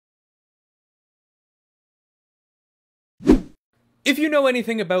If you know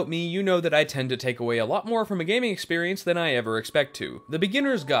anything about me, you know that I tend to take away a lot more from a gaming experience than I ever expect to. The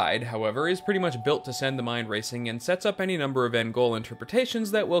Beginner's Guide, however, is pretty much built to send the mind racing and sets up any number of end goal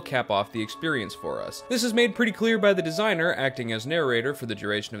interpretations that will cap off the experience for us. This is made pretty clear by the designer, acting as narrator for the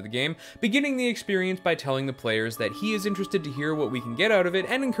duration of the game, beginning the experience by telling the players that he is interested to hear what we can get out of it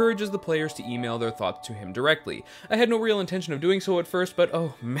and encourages the players to email their thoughts to him directly. I had no real intention of doing so at first, but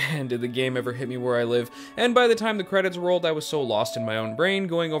oh man, did the game ever hit me where I live, and by the time the credits rolled I was so lost in my own brain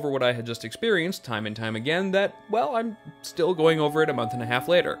going over what I had just experienced time and time again that, well, I'm still going over it a month and a half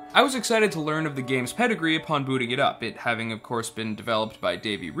later. I was excited to learn of the game's pedigree upon booting it up, it having of course been developed by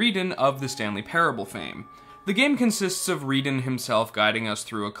Davey Wreden of the Stanley Parable fame. The game consists of Wreden himself guiding us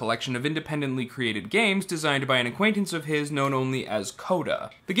through a collection of independently created games designed by an acquaintance of his known only as Coda.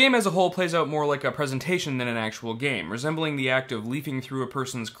 The game as a whole plays out more like a presentation than an actual game, resembling the act of leafing through a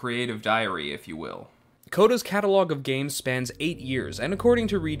person's creative diary, if you will. Coda's catalog of games spans 8 years, and according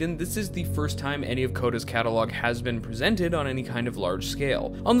to Wreden, this is the first time any of Coda's catalog has been presented on any kind of large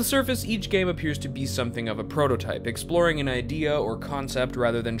scale. On the surface, each game appears to be something of a prototype, exploring an idea or concept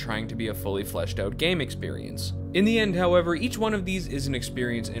rather than trying to be a fully fleshed out game experience. In the end, however, each one of these is an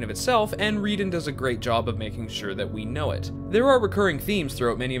experience in of itself, and Wreden does a great job of making sure that we know it. There are recurring themes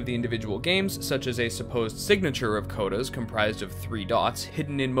throughout many of the individual games, such as a supposed signature of Coda's comprised of 3 dots,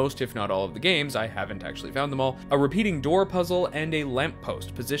 hidden in most if not all of the games, I haven't actually found them all, a repeating door puzzle, and a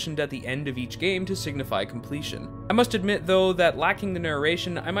lamppost positioned at the end of each game to signify completion. I must admit though that lacking the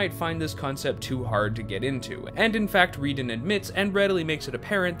narration, I might find this concept too hard to get into, and in fact Wreden admits and readily makes it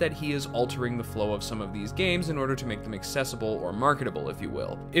apparent that he is altering the flow of some of these games in order to make them accessible or marketable, if you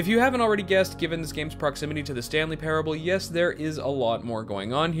will. If you haven't already guessed, given this game's proximity to the Stanley Parable, yes, there is a lot more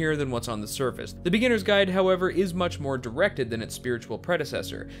going on here than what's on the surface. The Beginner's Guide, however, is much more directed than its spiritual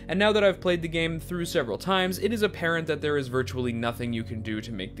predecessor, and now that I've played the game through several times, it is apparent that there is virtually nothing you can do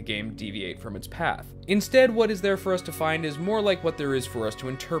to make the game deviate from its path. Instead, what is there for us to find is more like what there is for us to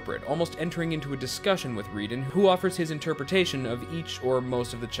interpret, almost entering into a discussion with Wreden, who offers his interpretation of each or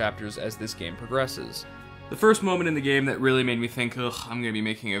most of the chapters as this game progresses. The first moment in the game that really made me think, ugh, I'm gonna be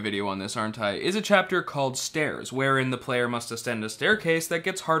making a video on this, aren't I, is a chapter called Stairs, wherein the player must ascend a staircase that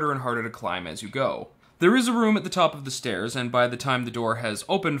gets harder and harder to climb as you go. There is a room at the top of the stairs, and by the time the door has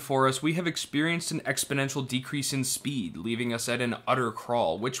opened for us, we have experienced an exponential decrease in speed, leaving us at an utter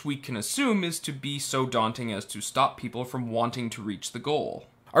crawl, which we can assume is to be so daunting as to stop people from wanting to reach the goal.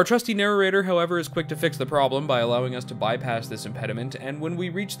 Our trusty narrator, however, is quick to fix the problem by allowing us to bypass this impediment, and when we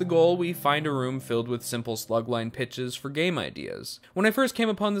reach the goal, we find a room filled with simple slugline pitches for game ideas. When I first came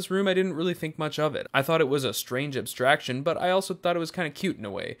upon this room, I didn't really think much of it. I thought it was a strange abstraction, but I also thought it was kind of cute in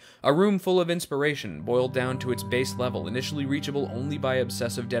a way. A room full of inspiration, boiled down to its base level, initially reachable only by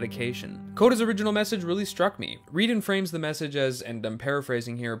obsessive dedication. Coda's original message really struck me. Wreden frames the message as, and I'm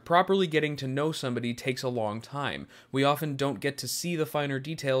paraphrasing here, properly getting to know somebody takes a long time. We often don't get to see the finer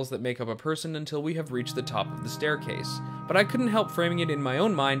details that make up a person until we have reached the top of the staircase. But I couldn't help framing it in my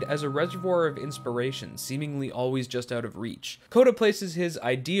own mind as a reservoir of inspiration, seemingly always just out of reach. Coda places his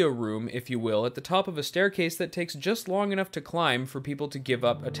idea room, if you will, at the top of a staircase that takes just long enough to climb for people to give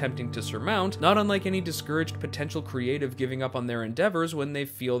up attempting to surmount, not unlike any discouraged potential creative giving up on their endeavors when they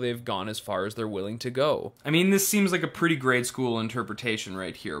feel they've gone as far as they're willing to go. I mean, this seems like a pretty grade school interpretation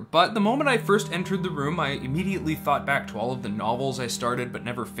right here, but the moment I first entered the room, I immediately thought back to all of the novels I started but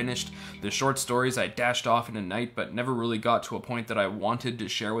never finished, the short stories I dashed off in a night but never really got to a point that I wanted to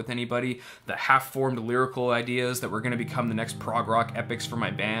share with anybody, the half-formed lyrical ideas that were going to become the next prog rock epics for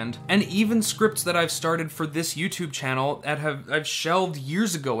my band, and even scripts that I've started for this YouTube channel that I've shelved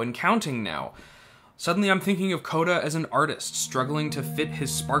years ago and counting now. Suddenly I'm thinking of Coda as an artist, struggling to fit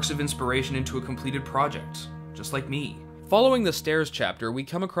his sparks of inspiration into a completed project, just like me. Following the stairs chapter, we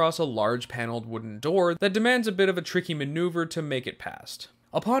come across a large paneled wooden door that demands a bit of a tricky maneuver to make it past.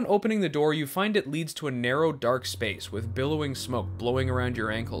 Upon opening the door, you find it leads to a narrow, dark space with billowing smoke blowing around your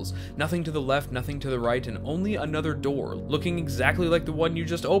ankles. Nothing to the left, nothing to the right, and only another door, looking exactly like the one you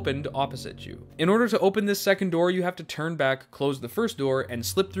just opened, opposite you. In order to open this second door, you have to turn back, close the first door, and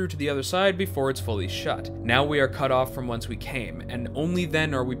slip through to the other side before it's fully shut. Now we are cut off from whence we came, and only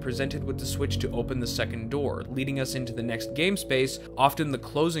then are we presented with the switch to open the second door, leading us into the next game space, often the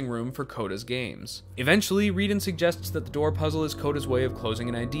closing room for Coda's games. Eventually, Wreden suggests that the door puzzle is Coda's way of closing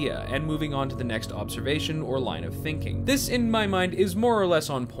proposing an idea, and moving on to the next observation or line of thinking. This, in my mind, is more or less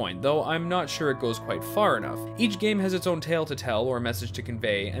on point, though I'm not sure it goes quite far enough. Each game has its own tale to tell or message to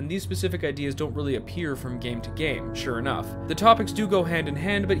convey, and these specific ideas don't really appear from game to game, sure enough. The topics do go hand in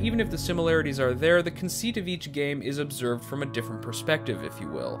hand, but even if the similarities are there, the conceit of each game is observed from a different perspective, if you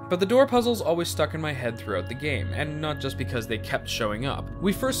will. But the door puzzles always stuck in my head throughout the game, and not just because they kept showing up.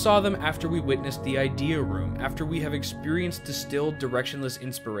 We first saw them after we witnessed the idea room, after we have experienced distilled, directionless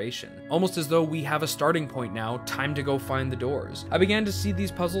inspiration. Almost as though we have a starting point now, time to go find the doors. I began to see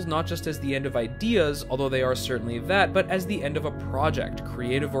these puzzles not just as the end of ideas, although they are certainly that, but as the end of a project,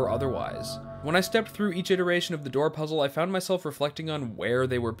 creative or otherwise. When I stepped through each iteration of the door puzzle, I found myself reflecting on where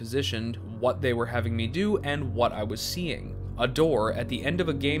they were positioned, what they were having me do, and what I was seeing. A door at the end of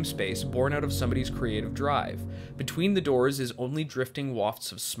a game space born out of somebody's creative drive. Between the doors is only drifting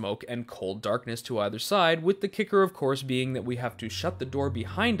wafts of smoke and cold darkness to either side, with the kicker of course being that we have to shut the door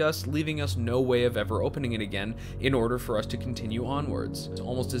behind us, leaving us no way of ever opening it again in order for us to continue onwards. It's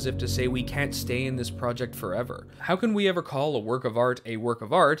almost as if to say we can't stay in this project forever. How can we ever call a work of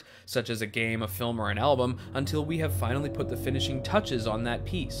art, such as a game, a film, or an album, until we have finally put the finishing touches on that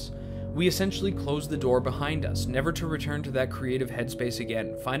piece? We essentially close the door behind us, never to return to that creative headspace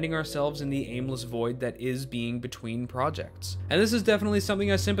again, finding ourselves in the aimless void that is being between projects. And this is definitely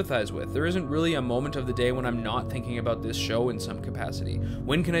something I sympathize with. There isn't really a moment of the day when I'm not thinking about this show in some capacity.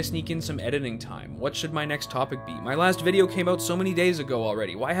 When can I sneak in some editing time? What should my next topic be? My last video came out so many days ago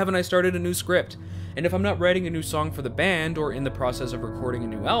already. Why haven't I started a new script? And if I'm not writing a new song for the band, or in the process of recording a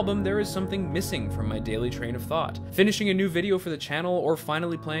new album, there is something missing from my daily train of thought. Finishing a new video for the channel, or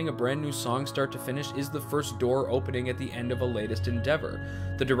finally playing a brand new song start to finish is the first door opening at the end of a latest endeavor.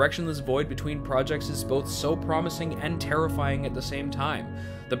 The directionless void between projects is both so promising and terrifying at the same time.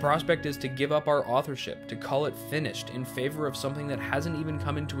 The prospect is to give up our authorship, to call it finished, in favor of something that hasn't even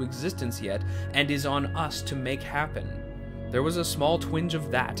come into existence yet, and is on us to make happen. There was a small twinge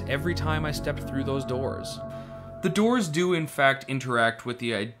of that every time I stepped through those doors. The doors do in fact interact with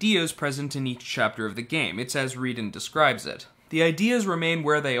the ideas present in each chapter of the game. It's as Wreden describes it. The ideas remain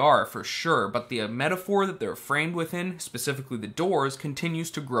where they are, for sure, but the metaphor that they're framed within, specifically the doors, continues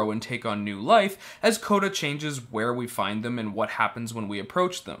to grow and take on new life as Coda changes where we find them and what happens when we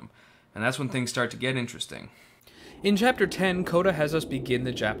approach them. And that's when things start to get interesting. In Chapter 10, Coda has us begin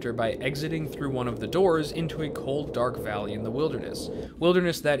the chapter by exiting through one of the doors into a cold, dark valley in the wilderness.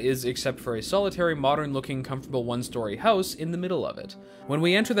 Wilderness that is, except for a solitary, modern-looking, comfortable one-story house in the middle of it. When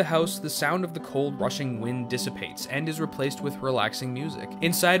we enter the house, the sound of the cold, rushing wind dissipates and is replaced with relaxing music.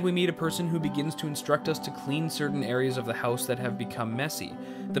 Inside, we meet a person who begins to instruct us to clean certain areas of the house that have become messy.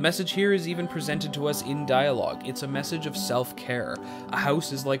 The message here is even presented to us in dialogue. It's a message of self-care. A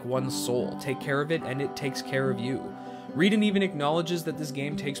house is like one's soul. Take care of it, and it takes care of you. Wreden even acknowledges that this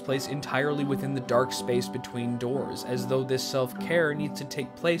game takes place entirely within the dark space between doors, as though this self-care needs to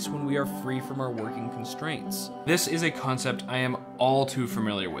take place when we are free from our working constraints. This is a concept I am all too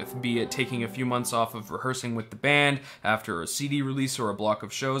familiar with, be it taking a few months off of rehearsing with the band, after a CD release or a block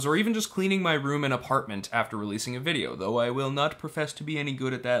of shows, or even just cleaning my room and apartment after releasing a video, though I will not profess to be any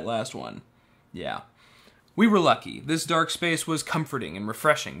good at that last one. Yeah. We were lucky. This dark space was comforting and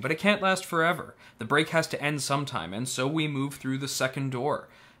refreshing, but it can't last forever. The break has to end sometime, and so we move through the second door,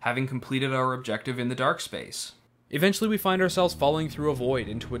 having completed our objective in the dark space. Eventually we find ourselves falling through a void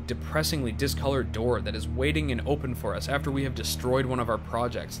into a depressingly discolored door that is waiting and open for us after we have destroyed one of our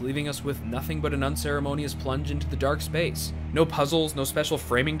projects, leaving us with nothing but an unceremonious plunge into the dark space. No puzzles, no special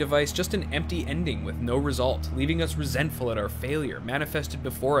framing device, just an empty ending with no result, leaving us resentful at our failure, manifested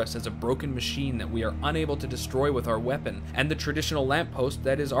before us as a broken machine that we are unable to destroy with our weapon, and the traditional lamppost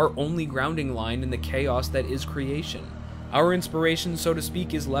that is our only grounding line in the chaos that is creation. Our inspiration, so to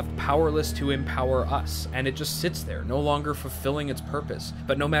speak, is left powerless to empower us, and it just sits there, no longer fulfilling its purpose.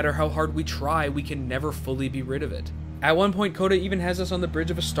 But no matter how hard we try, we can never fully be rid of it. At one point, Coda even has us on the bridge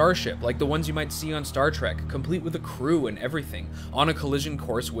of a starship, like the ones you might see on Star Trek, complete with a crew and everything, on a collision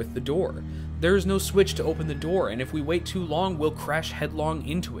course with the door. There is no switch to open the door, and if we wait too long, we'll crash headlong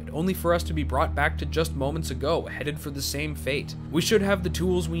into it, only for us to be brought back to just moments ago, headed for the same fate. We should have the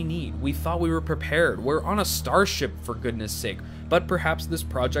tools we need. We thought we were prepared. We're on a starship, for goodness sake. But perhaps this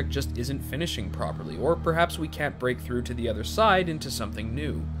project just isn't finishing properly, or perhaps we can't break through to the other side into something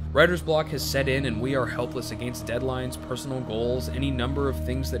new. Writer's block has set in and we are helpless against deadlines, personal goals, any number of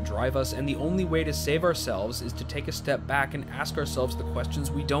things that drive us, and the only way to save ourselves is to take a step back and ask ourselves the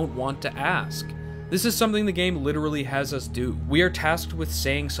questions we don't want to ask. This is something the game literally has us do. We are tasked with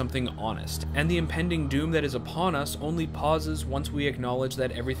saying something honest, and the impending doom that is upon us only pauses once we acknowledge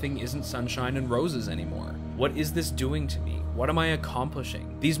that everything isn't sunshine and roses anymore. What is this doing to me? What am I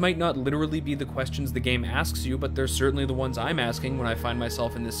accomplishing? These might not literally be the questions the game asks you, but they're certainly the ones I'm asking when I find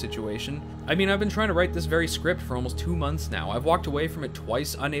myself in this situation. I mean, I've been trying to write this very script for almost 2 months now. I've walked away from it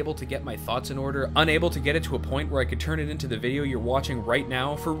twice, unable to get my thoughts in order, unable to get it to a point where I could turn it into the video you're watching right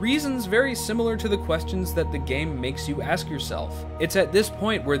now, for reasons very similar to the questions that the game makes you ask yourself. It's at this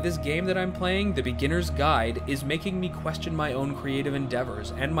point where this game that I'm playing, The Beginner's Guide, is making me question my own creative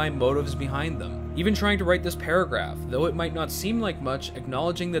endeavors and my motives behind them. Even trying to write this paragraph, though it might not seem like much,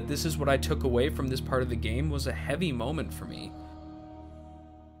 acknowledging that this is what I took away from this part of the game was a heavy moment for me.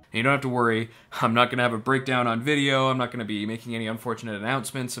 You don't have to worry, I'm not going to have a breakdown on video, I'm not going to be making any unfortunate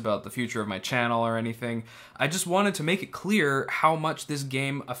announcements about the future of my channel or anything. I just wanted to make it clear how much this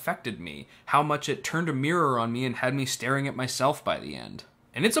game affected me, how much it turned a mirror on me and had me staring at myself by the end.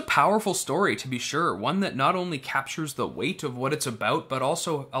 And it's a powerful story, to be sure, one that not only captures the weight of what it's about, but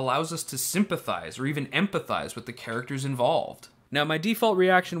also allows us to sympathize or even empathize with the characters involved. Now, my default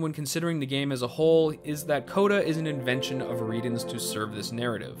reaction when considering the game as a whole is that Coda is an invention of Wreden's to serve this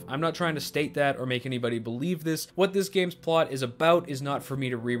narrative. I'm not trying to state that or make anybody believe this. What this game's plot is about is not for me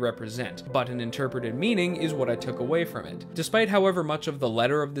to re-represent, but an interpreted meaning is what I took away from it. Despite however much of the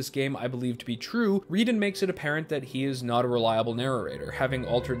letter of this game I believe to be true, Wreden makes it apparent that he is not a reliable narrator, having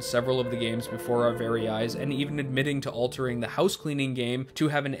altered several of the games before our very eyes and even admitting to altering the house cleaning game to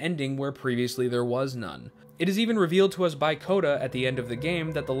have an ending where previously there was none. It is even revealed to us by Coda at the end of the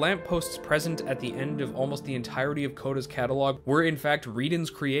game that the lampposts present at the end of almost the entirety of Coda's catalog were in fact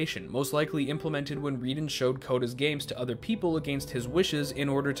Wreden's creation, most likely implemented when Wreden showed Coda's games to other people against his wishes in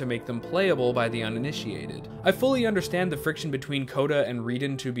order to make them playable by the uninitiated. I fully understand the friction between Coda and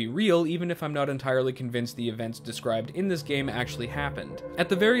Wreden to be real, even if I'm not entirely convinced the events described in this game actually happened. At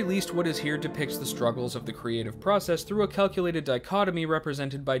the very least, what is here depicts the struggles of the creative process through a calculated dichotomy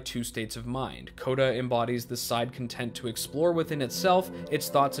represented by two states of mind. Coda embodies the side content to explore within itself, its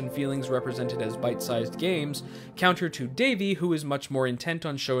thoughts and feelings represented as bite-sized games, counter to Davey, who is much more intent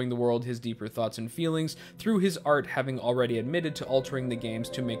on showing the world his deeper thoughts and feelings through his art, having already admitted to altering the games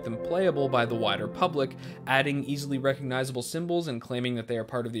to make them playable by the wider public, adding easily recognizable symbols and claiming that they are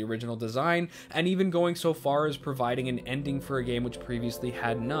part of the original design, and even going so far as providing an ending for a game which previously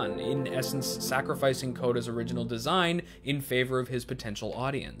had none, in essence sacrificing Coda's original design in favor of his potential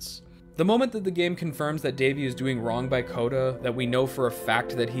audience. The moment that the game confirms that Davey is doing wrong by Coda, that we know for a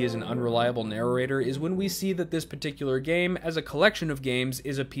fact that he is an unreliable narrator, is when we see that this particular game, as a collection of games,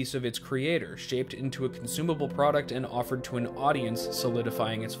 is a piece of its creator, shaped into a consumable product and offered to an audience,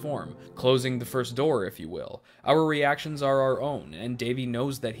 solidifying its form, closing the first door, if you will. Our reactions are our own, and Davey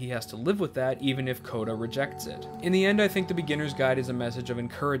knows that he has to live with that even if Coda rejects it. In the end, I think The Beginner's Guide is a message of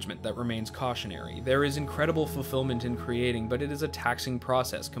encouragement that remains cautionary. There is incredible fulfillment in creating, but it is a taxing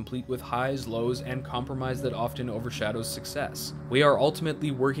process, complete with highs, lows, and compromise that often overshadows success. We are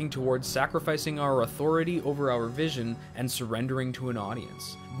ultimately working towards sacrificing our authority over our vision and surrendering to an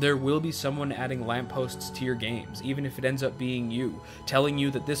audience. There will be someone adding lampposts to your games, even if it ends up being you, telling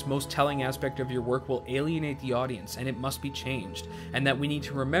you that this most telling aspect of your work will alienate the audience and it must be changed, and that we need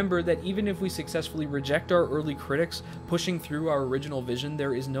to remember that even if we successfully reject our early critics, pushing through our original vision,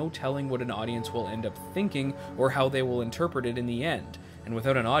 there is no telling what an audience will end up thinking or how they will interpret it in the end. And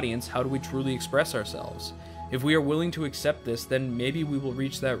without an audience, how do we truly express ourselves? If we are willing to accept this, then maybe we will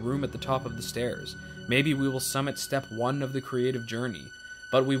reach that room at the top of the stairs. Maybe we will summit step 1 of the creative journey.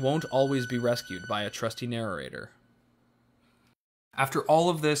 But we won't always be rescued by a trusty narrator. After all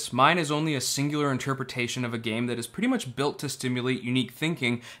of this, mine is only a singular interpretation of a game that is pretty much built to stimulate unique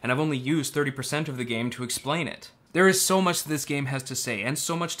thinking, and I've only used 30% of the game to explain it. There is so much this game has to say, and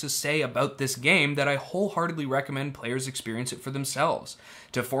so much to say about this game that I wholeheartedly recommend players experience it for themselves,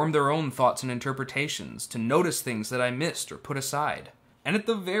 to form their own thoughts and interpretations, to notice things that I missed or put aside. And at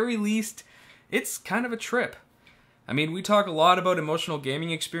the very least, it's kind of a trip. I mean, we talk a lot about emotional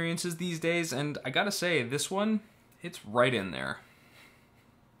gaming experiences these days, and I gotta say, this one, it's right in there.